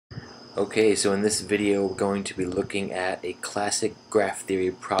Okay, so in this video we're going to be looking at a classic graph theory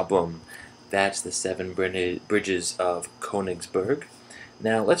problem. That's the seven bridges of Konigsberg.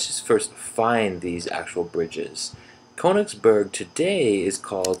 Now let's just first find these actual bridges. Konigsberg today is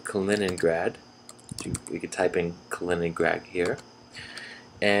called Kaliningrad. We could type in Kaliningrad here.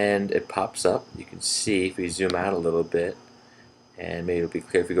 And it pops up. You can see if we zoom out a little bit, and maybe it'll be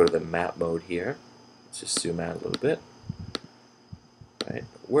clear if we go to the map mode here. Let's just zoom out a little bit. Right.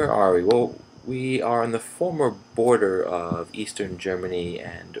 Where are we? Well, we are on the former border of Eastern Germany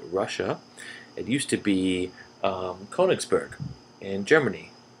and Russia. It used to be Konigsberg in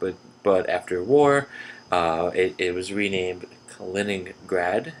Germany, but after war, it was renamed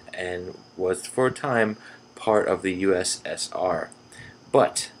Kaliningrad and was for a time part of the USSR.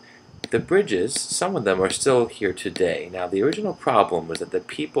 But the bridges, some of them are still here today. Now, the original problem was that the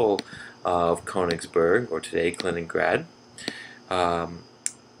people of Konigsberg, or today Kaliningrad,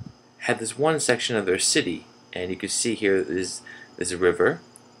 had this one section of their city, and you can see here is a river.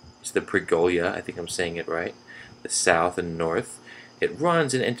 It's the Pregolia, I think I'm saying it right, the south and north. It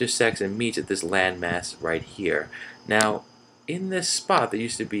runs and intersects and meets at this landmass right here. Now, in this spot, there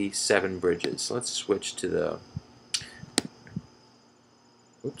used to be 7 bridges. So let's switch to the...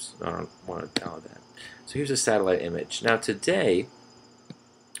 Oops, I don't want to download that. So here's a satellite image. Now today,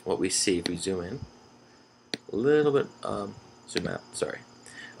 what we see, if we zoom in, a little bit, zoom out, sorry.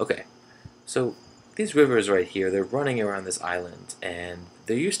 Okay, so these rivers right here, they're running around this island, and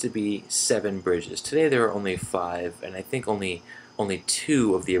there used to be 7 bridges. Today there are only 5, and I think only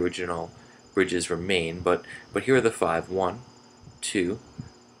 2 of the original bridges remain, but here are the 5. 1, 2,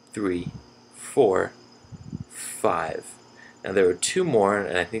 3, 4, 5. Now there were 2 more,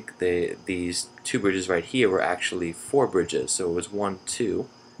 and I think these 2 bridges right here were actually 4 bridges. So it was 1, 2,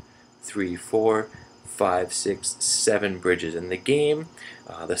 3, 4, 5, 6, 7 bridges. In the game,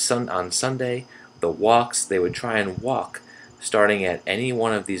 on Sunday, the walks, they would try and walk starting at any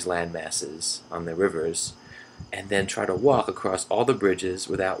one of these land masses on the rivers, and then try to walk across all the bridges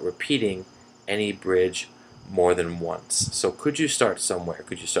without repeating any bridge more than once. So could you start somewhere?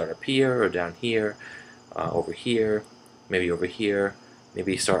 Could you start up here or down here, over here, maybe over here,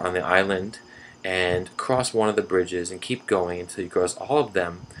 maybe start on the island and cross one of the bridges and keep going until you cross all of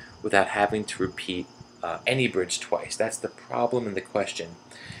them without having to repeat any bridge twice. That's the problem in the question.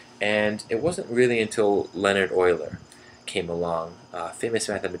 And it wasn't really until Leonard Euler came along, a famous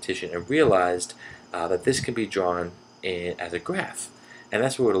mathematician, and realized that this can be drawn as a graph. And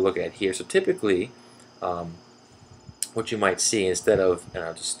that's what we're going to look at here. So typically, what you might see, instead of,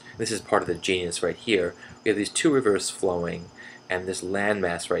 this is part of the genius right here, we have these 2 rivers flowing and this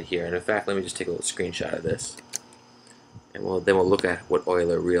landmass right here. And in fact, let me just take a little screenshot of this, and then we'll look at what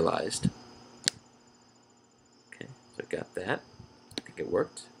Euler realized. Okay, so I got that. I think it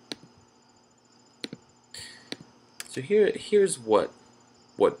worked. So here's what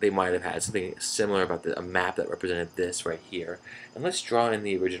they might have had, something similar about a map that represented this right here. And let's draw in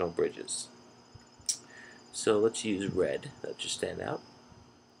the original bridges. So let's use red, that just stand out.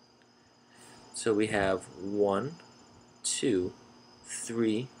 So we have 1, 2,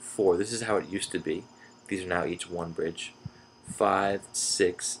 3, 4. This is how it used to be. These are now each 1 bridge. 5,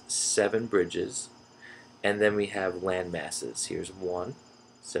 6, 7 bridges. And then we have land masses. Here's 1,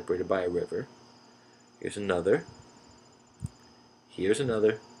 separated by a river. Here's another. Here's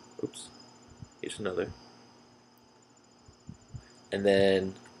another. Oops. Here's another. And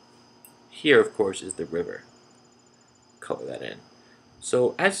then here, of course, is the river. Color that in.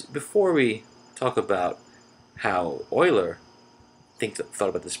 So before we talk about how Euler thought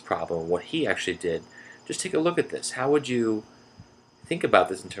about this problem, what he actually did, just take a look at this. How would you think about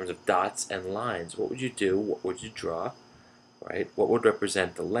this in terms of dots and lines? What would you do? What would you draw? Right? What would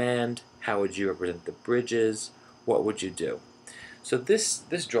represent the land? How would you represent the bridges? What would you do? So this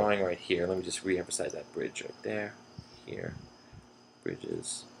drawing right here, let me just re-emphasize that bridge right there, here,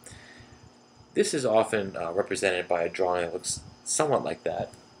 bridges. This is often represented by a drawing that looks somewhat like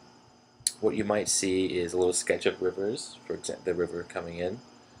that. What you might see is a little sketch of rivers, for example, the river coming in.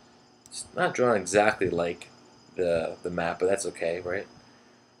 It's not drawn exactly like the map, but that's okay, right?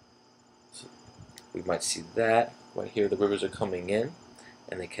 So we might see that right here. The rivers are coming in,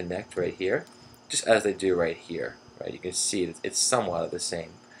 and they connect right here, just as they do right here. Right? You can see it's somewhat the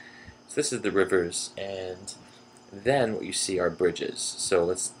same. So this is the rivers, and then what you see are bridges. So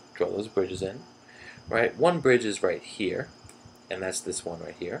let's draw those bridges in. Right? One bridge is right here, and that's this one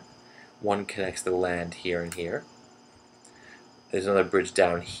right here. One connects the land here and here. There's another bridge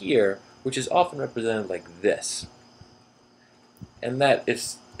down here, which is often represented like this. And that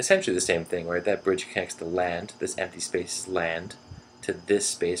is essentially the same thing, right? That bridge connects the land. This empty space is land. to this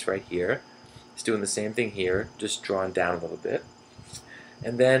space right here. It's doing the same thing here, just drawn down a little bit.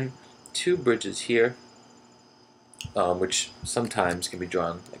 And then 2 bridges here, which sometimes can be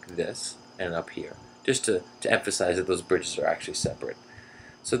drawn like this and up here, just to emphasize that those bridges are actually separate.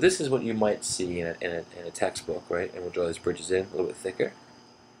 So this is what you might see in a textbook, right? And we'll draw these bridges in a little bit thicker.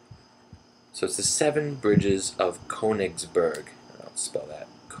 So it's the 7 bridges of Konigsberg. I'll spell that,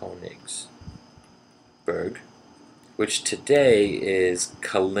 Konigsberg, which today is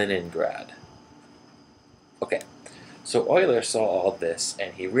Kaliningrad. Okay, so Euler saw all this,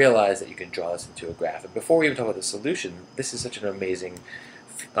 and he realized that you can draw this into a graph. And before we even talk about the solution, this is such an amazing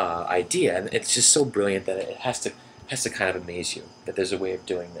idea, and it's just so brilliant that it has to kind of amaze you that there's a way of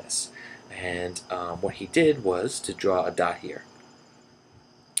doing this. And what he did was to draw a dot here.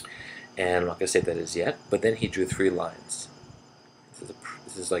 And I'm not going to say what that is yet, but then he drew 3 lines.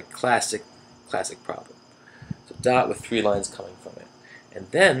 This is like classic problem. So dot with 3 lines coming from it.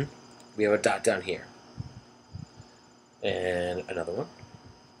 And then we have a dot down here. And another one.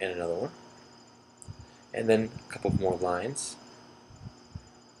 And another one. And then a couple more lines.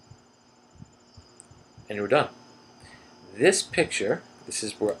 And we're done. This picture, this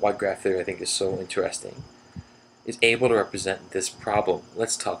is why graph theory I think is so interesting, is able to represent this problem.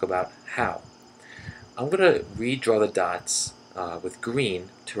 Let's talk about how. I'm going to redraw the dots with green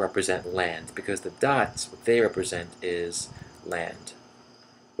to represent land, because the dots, what they represent is land.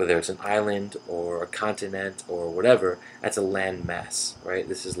 Whether it's an island or a continent or whatever, that's a land mass, right?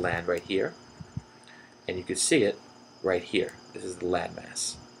 This is land right here, and you can see it right here. This is the land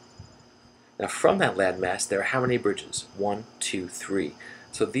mass. Now from that land mass, there are how many bridges? 1, 2, 3.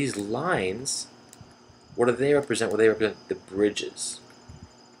 So these lines, what do they represent? Well, they represent the bridges.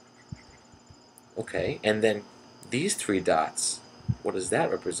 Okay, and then these 3 dots, what does that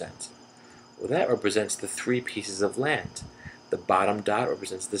represent? Well, that represents the 3 pieces of land. The bottom dot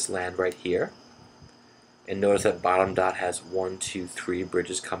represents this land right here. And notice that bottom dot has 1, 2, 3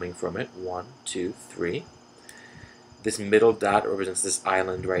 bridges coming from it. 1, 2, 3. This middle dot represents this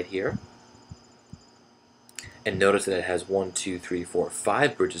island right here. And notice that it has 1, 2, 3, 4,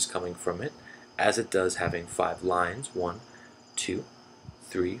 5 bridges coming from it, as it does having 5 lines. 1, 2,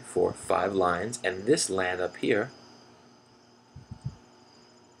 3, 4, 5 lines. And this land up here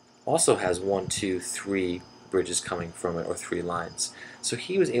also has 1, 2, 3 bridges coming from it, or 3 lines. So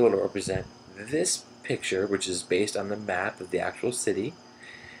he was able to represent this picture, which is based on the map of the actual city,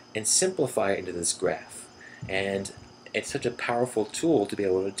 and simplify it into this graph. And it's such a powerful tool to be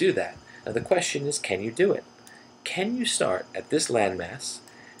able to do that. Now the question is, can you do it? Can you start at this landmass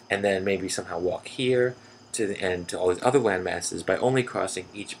and then maybe somehow walk here to the end to all these other landmasses by only crossing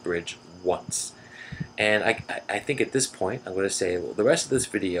each bridge once? And I think at this point I'm going to say, well, the rest of this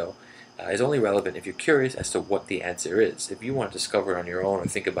video is only relevant if you're curious as to what the answer is. If you want to discover it on your own or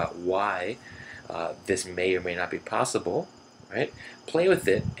think about why this may or may not be possible, right? Play with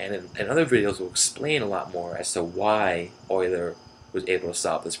it, and in other videos we'll explain a lot more as to why Euler was able to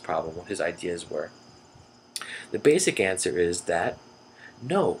solve this problem, what his ideas were. The basic answer is that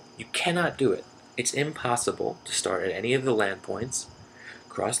no, you cannot do it. It's impossible to start at any of the land points,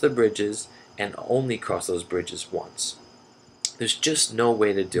 cross the bridges, and only cross those bridges once. There's just no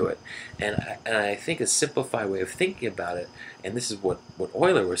way to do it. And I think a simplified way of thinking about it, and this is what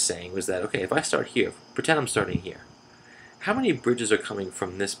Euler was saying, was that, okay, if I start here, pretend I'm starting here, how many bridges are coming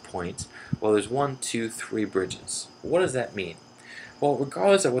from this point? Well, there's 1, 2, 3 bridges. What does that mean? Well,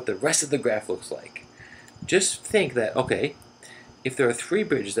 regardless of what the rest of the graph looks like, just think that, okay, if there are 3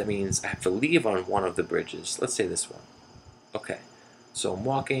 bridges, that means I have to leave on one of the bridges. Let's say this one. Okay, so I'm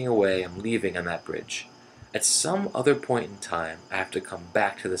walking away, I'm leaving on that bridge. At some other point in time, I have to come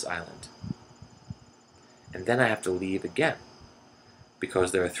back to this island. And then I have to leave again,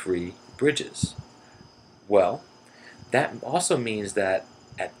 because there are 3 bridges. Well, that also means that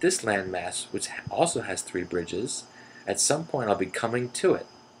at this landmass, which also has 3 bridges, at some point I'll be coming to it,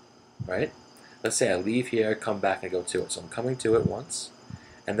 right? Let's say I leave here, come back, and go to it. So I'm coming to it once,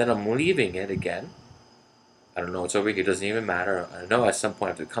 and then I'm leaving it again. I don't know what's over here, it doesn't even matter. I know at some point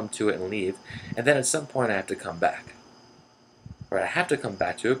I have to come to it and leave, and then at some point I have to come back. Right, I have to come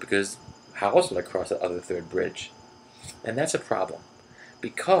back to it because how else would I cross that other 3rd bridge? And that's a problem,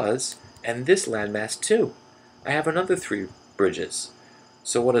 because, and this landmass too, I have another 3 bridges.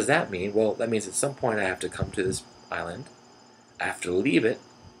 So what does that mean? Well, that means at some point I have to come to this island, I have to leave it,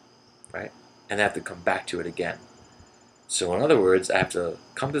 right, and I have to come back to it again. So in other words, I have to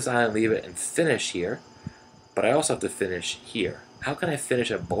come to this island, leave it, and finish here, but I also have to finish here. How can I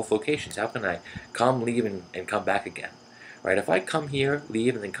finish at both locations? How can I come, leave, and come back again? Right? If I come here,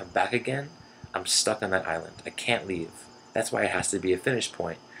 leave, and then come back again, I'm stuck on that island. I can't leave. That's why it has to be a finish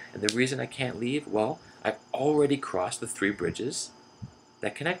point. And the reason I can't leave, well, I've already crossed the 3 bridges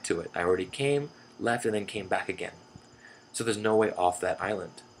that connect to it. I already came, left, and then came back again. So there's no way off that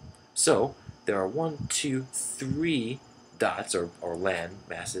island. So there are 1, 2, 3 dots or land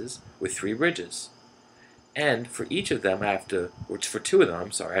masses with 3 bridges. And for each of them, I have to, which for 2 of them,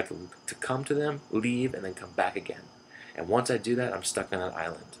 I'm sorry, I have to come to them, leave, and then come back again. And once I do that, I'm stuck on an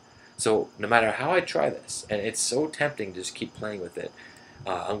island. So no matter how I try this, and it's so tempting to just keep playing with it,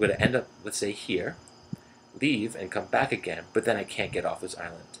 I'm going to end up, let's say, here, leave, and come back again, but then I can't get off this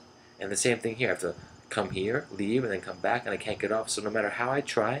island. And the same thing here, I have to come here, leave, and then come back, and I can't get off. So no matter how I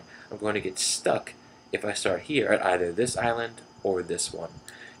try, I'm going to get stuck if I start here at either this island or this one.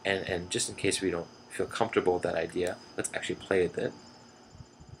 And just in case we don't feel comfortable with that idea, let's actually play with it.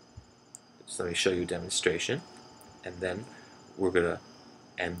 So let me show you a demonstration, and then we're going to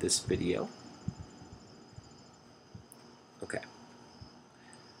end this video. Okay.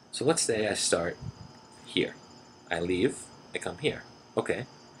 So let's say I start here. I leave, I come here. Okay.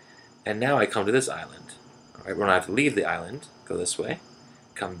 And now I come to this island. Alright, when I have to leave the island, go this way,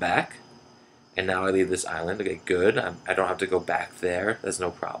 come back, and now I leave this island. Okay, good. I don't have to go back there. There's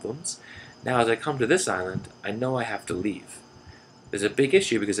no problems. Now as I come to this island, I know I have to leave. There's a big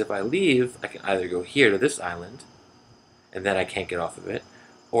issue because if I leave, I can either go here to this island, and then I can't get off of it,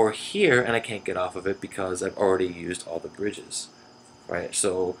 or here and I can't get off of it because I've already used all the bridges. Right?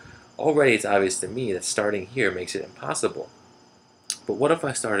 So already it's obvious to me that starting here makes it impossible. But what if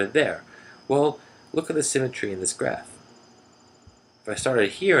I started there? Well, look at the symmetry in this graph. If I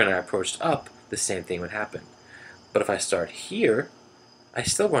started here and I approached up, the same thing would happen. But if I start here, I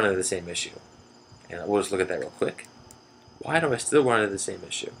still run into the same issue. And we'll just look at that real quick. Why do I still run into the same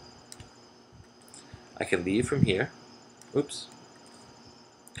issue? I can leave from here. Oops.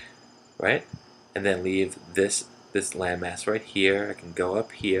 Right? And then leave this landmass right here. I can go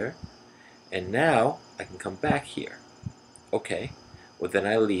up here. And now I can come back here. Okay. Well, then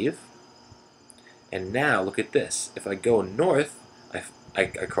I leave. And now look at this. If I go north, I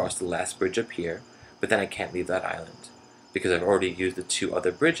cross the last bridge up here, but then I can't leave that island because I've already used the 2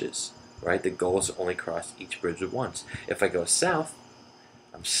 other bridges. Right? The goal is to only cross each bridge once. If I go south,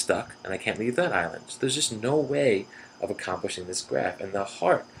 I'm stuck and I can't leave that island. So there's just no way of accomplishing this graph. And the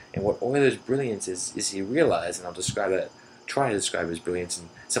heart and what Euler's brilliance is he realized, and I'll try to describe his brilliance in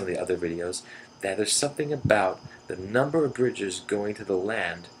some of the other videos, that there's something about the number of bridges going to the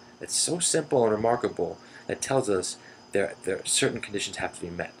land that's so simple and remarkable that tells us there are certain conditions have to be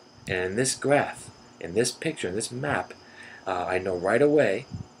met. And in this graph, in this picture, in this map, I know right away,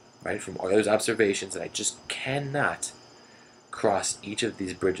 right, from Euler's observations, that I just cannot cross each of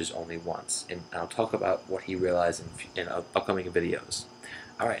these bridges only once. And I'll talk about what he realized in upcoming videos.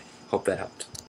 Alright, hope that helped.